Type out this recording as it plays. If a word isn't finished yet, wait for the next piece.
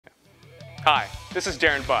Hi, this is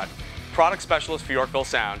Darren Budd, Product Specialist for Yorkville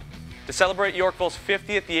Sound. To celebrate Yorkville's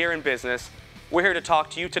 50th year in business, we're here to talk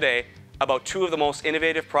to you today about two of the most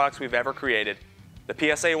innovative products we've ever created, the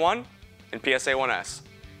PSA1 and PSA1s.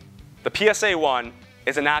 The PSA1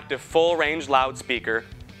 is an active full-range loudspeaker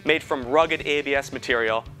made from rugged ABS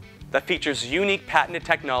material that features unique patented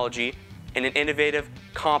technology and an innovative,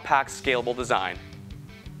 compact, scalable design.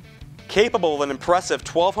 Capable of an impressive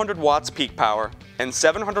 1200 watts peak power and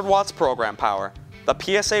 700 watts program power, the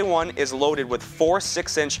PSA1 is loaded with four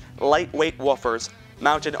 6-inch lightweight woofers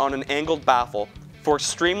mounted on an angled baffle for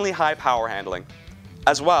extremely high power handling.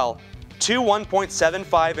 As well, two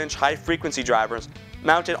 1.75-inch high-frequency drivers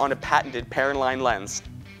mounted on a patented Paraline lens.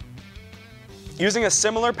 Using a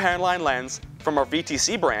similar Paraline lens from our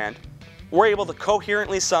VTC brand, we're able to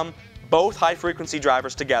coherently sum both high-frequency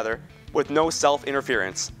drivers together with no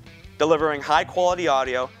self-interference, delivering high-quality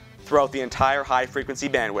audio throughout the entire high-frequency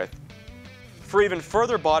bandwidth. For even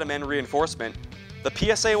further bottom-end reinforcement, the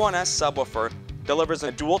PSA1s subwoofer delivers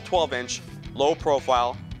a dual 12-inch,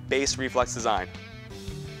 low-profile bass reflex design.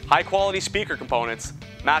 High-quality speaker components,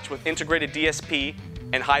 matched with integrated DSP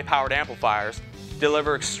and high-powered amplifiers,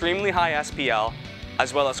 deliver extremely high SPL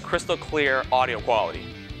as well as crystal clear audio quality.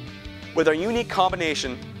 With our unique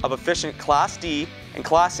combination of efficient Class D and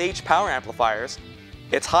Class H power amplifiers,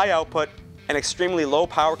 its high output and extremely low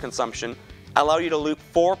power consumption allow you to loop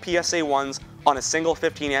four PSA1s on a single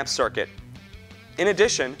 15-amp circuit. In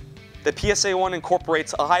addition, the PSA1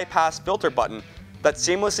 incorporates a high-pass filter button that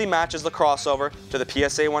seamlessly matches the crossover to the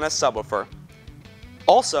PSA1s subwoofer.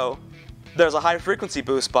 Also, there's a high-frequency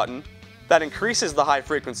boost button that increases the high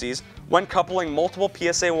frequencies when coupling multiple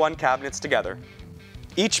PSA1 cabinets together.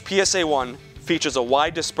 Each PSA1 features a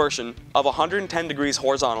wide dispersion of 110 degrees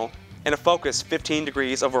horizontal and a focused 15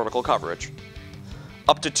 degrees of vertical coverage.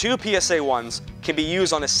 Up to two PSA1s can be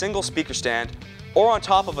used on a single speaker stand or on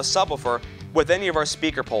top of a subwoofer with any of our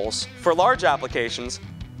speaker poles. For large applications,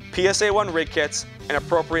 PSA1 rig kits and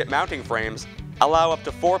appropriate mounting frames allow up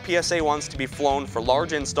to four PSA1s to be flown for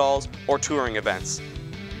large installs or touring events.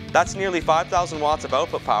 That's nearly 5,000 watts of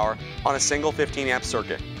output power on a single 15-amp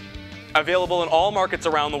circuit. Available in all markets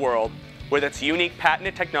around the world, with its unique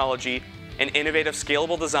patented technology and innovative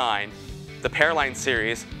scalable design, the Paraline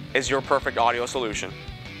Series is your perfect audio solution.